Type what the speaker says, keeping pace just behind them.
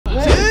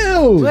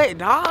Wait,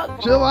 dog.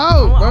 Chill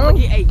out, bro.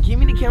 Hey, give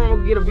me the camera.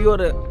 We'll get a view of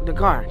the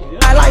car.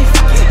 My life,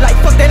 like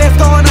fuck that, let's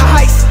go on a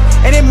heist.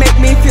 And it make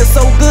me feel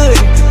so good,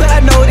 but I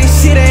know this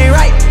shit ain't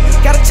right.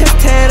 Got a tip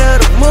tad of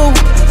the move,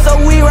 so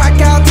we rock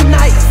out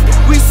tonight.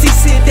 We see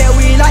shit that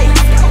we like,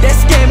 that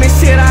scamming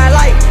shit I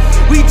like.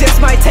 We just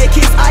might take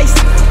his ice,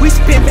 we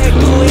spin back,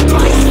 do it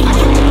twice. I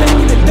keep it back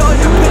in the door,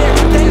 now put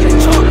everything in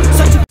the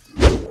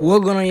trunk.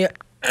 Welcome on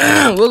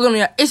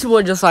y'all. It's your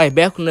boy just like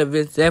back on the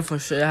video. Definitely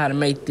show you how to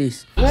make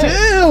this.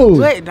 Chill.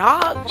 Wait,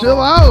 dog. Chill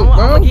out,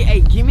 bro.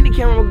 Hey, give me the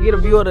camera. We'll get a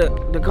view of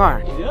the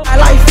car. My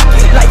life,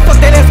 like fuck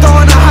that, let's go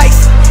on a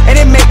heist. And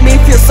it make me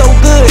feel so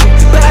good,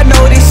 but I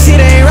know this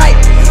shit ain't right.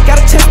 Got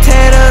a tip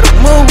tad of the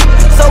move,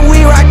 so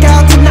we rock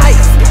out tonight.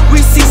 We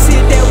see shit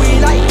that we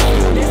like.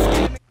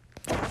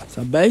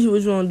 So basically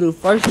what you want to do,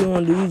 first you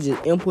want to do, you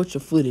just import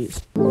your footage.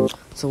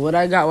 So what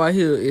I got right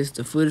here is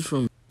the footage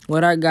from,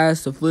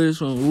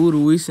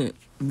 Wooda recent.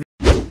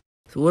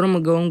 So what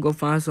I'm gonna go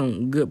find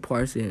some good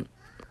parts in.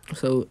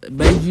 So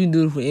basically you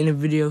do it for any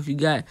video if you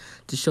got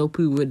to show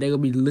people what they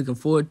gonna be looking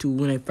forward to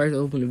when they first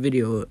open the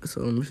video up. So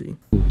let me see.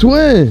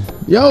 Twin.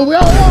 Yo.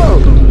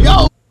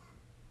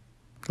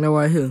 That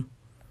right here.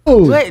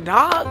 Wait,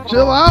 dog.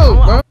 Chill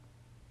out, bro.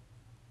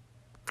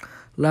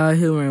 Loud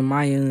here and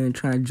Maya and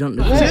trying to jump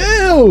the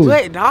Chill.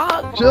 Wait,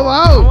 dog. Chill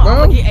out,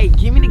 bro. Hey,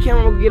 give me the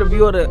camera. We'll get a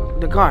view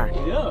of the car.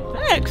 Yeah,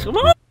 thanks. Come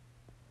on.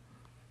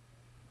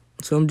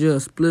 So I'm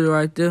just split it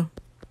right there.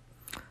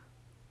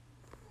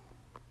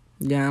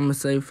 Yeah, I'm gonna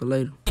save it for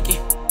later.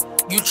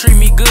 You treat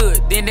me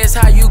good, then that's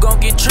how you gon'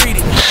 get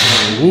treated.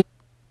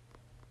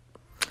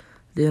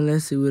 Then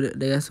let's see what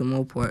they got some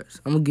more parts.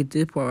 I'm gonna get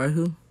this part right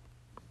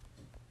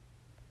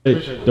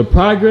here. The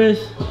progress,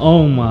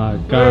 oh my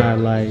god,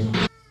 like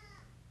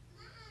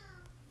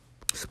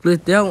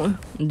Split that one,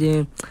 and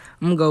then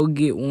I'm gonna go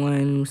get one.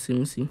 Let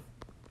me see.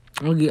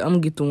 I'm gonna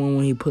get the one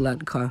when he pull out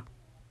the car.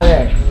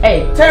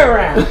 Hey, turn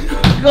around.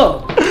 Go.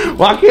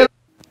 Why can't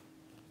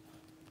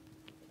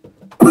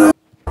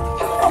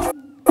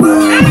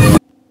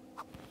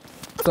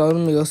So let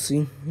me go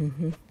see.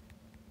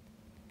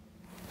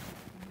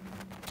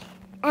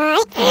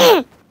 I'm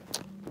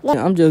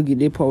just gonna get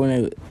this part when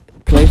they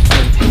play.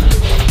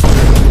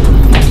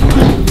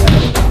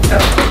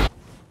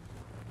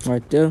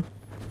 Right there.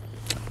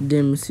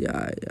 Then me see.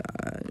 Alright.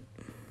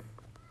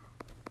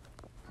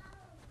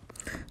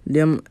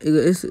 Then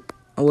it's.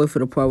 I wait for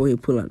the part where he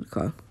pull out the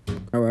car.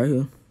 Right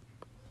here.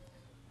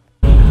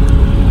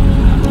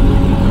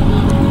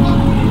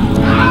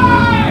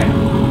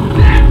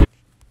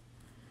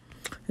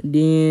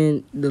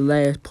 Then the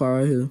last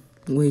part right here,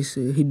 where he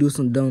said he do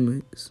some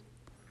donuts.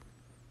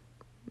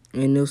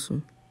 And this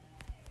one.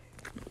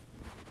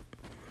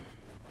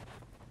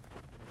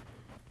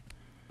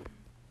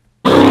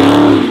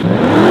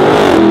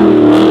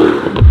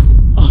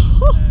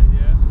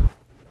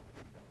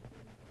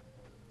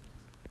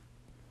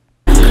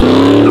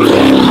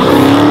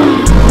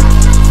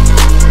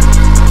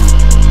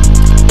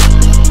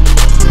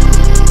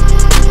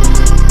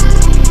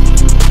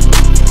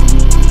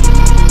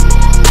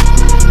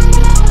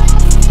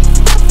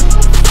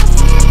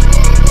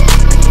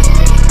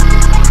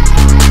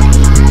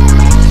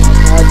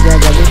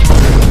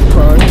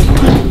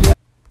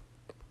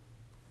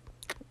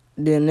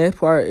 Then that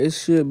part, it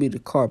should be the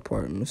car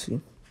part. Let me see.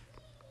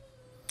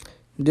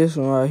 This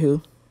one right here.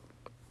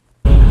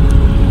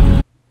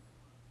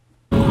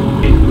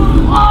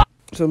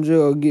 So I'm just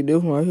gonna get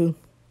this one right here.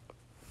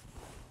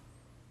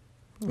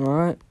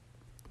 Alright.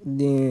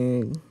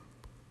 Then,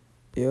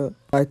 yeah,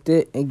 like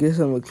that, and get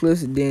some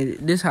eclipse. Then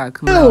this how it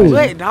come out.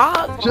 Wait,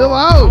 dog. Chill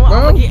out,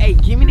 bro. Hey,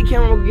 give me the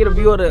camera. We'll get a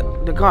view of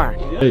the car.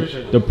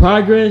 the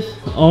progress,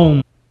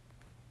 oh.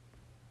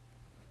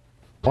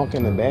 Walk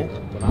in the back.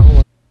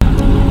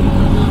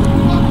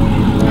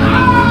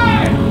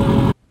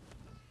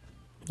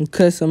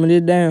 Cut some of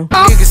this down.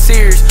 Nigga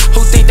serious,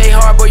 who think they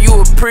hard, boy,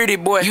 you a pretty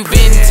boy. You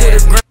been to the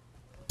ground,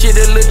 shit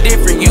a look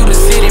different, you the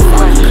city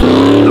boy.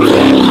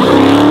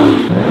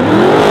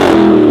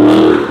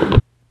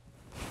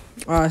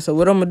 Alright, so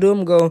what I'm gonna do,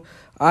 I'm gonna go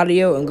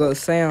audio and go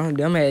sound.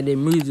 Then I'm gonna add that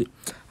music.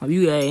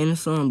 You add any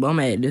song, but I'm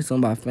gonna add this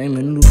song by Fame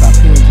and New by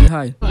PNG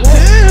High.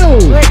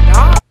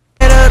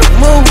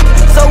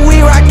 So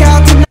we rock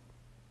out tonight.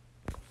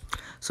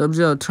 So I'm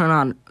just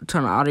turn the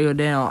audio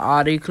down,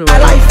 audio clear.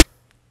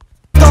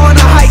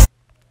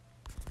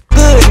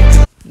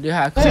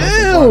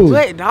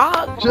 Wait,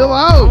 dog. Chill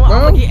out,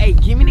 bro. Hey,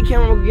 give me the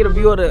camera. We'll get a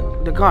view of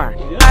the car.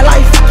 My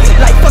life,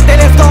 like fuck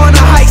that, let's go on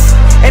a heist.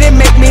 And it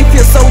make me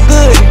feel so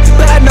good,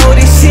 but I know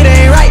this shit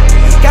ain't right.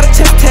 Got a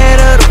tip tad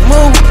of the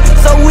move,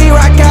 so we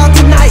rock out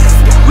tonight.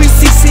 We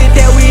see shit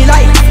that we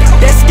like,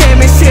 that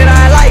scamming shit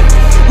I like.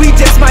 We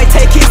just might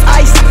take his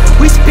ice,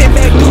 we spin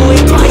back, do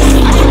it twice.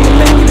 I keep it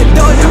back in the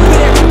door, now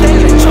put everything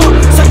in the trunk,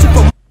 searching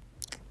for.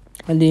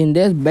 And then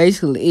that's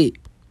basically it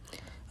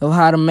of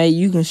how to make.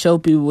 You can show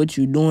people what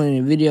you're doing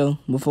in the video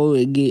before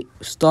it get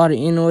started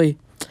anyway.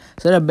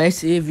 So that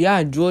basically, if y'all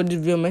enjoyed this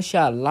video, make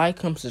sure y'all like,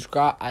 comment,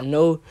 subscribe. I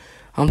know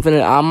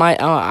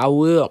I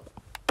will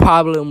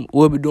probably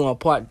be doing a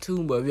part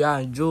 2, but if y'all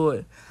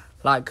enjoyed,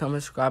 Like,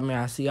 comment, subscribe me.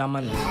 I see y'all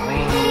my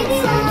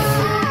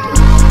next.